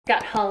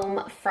Got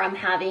home from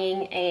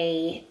having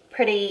a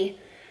pretty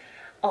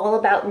all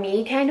about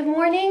me kind of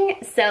morning.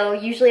 So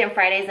usually on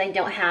Fridays I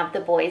don't have the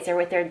boys, they're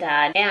with their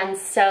dad. And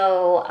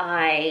so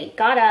I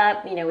got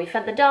up, you know, we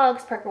fed the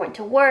dogs, Parker went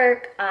to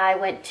work, I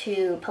went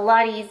to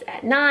Pilates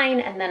at 9,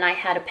 and then I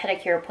had a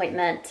pedicure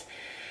appointment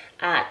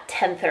at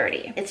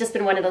 10:30. It's just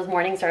been one of those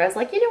mornings where I was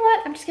like, you know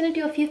what, I'm just gonna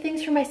do a few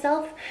things for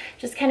myself,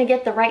 just kind of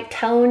get the right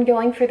tone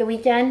going for the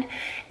weekend.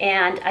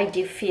 And I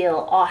do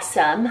feel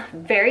awesome,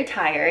 very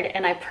tired,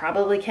 and I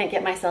probably can't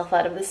get myself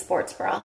out of this sports bra.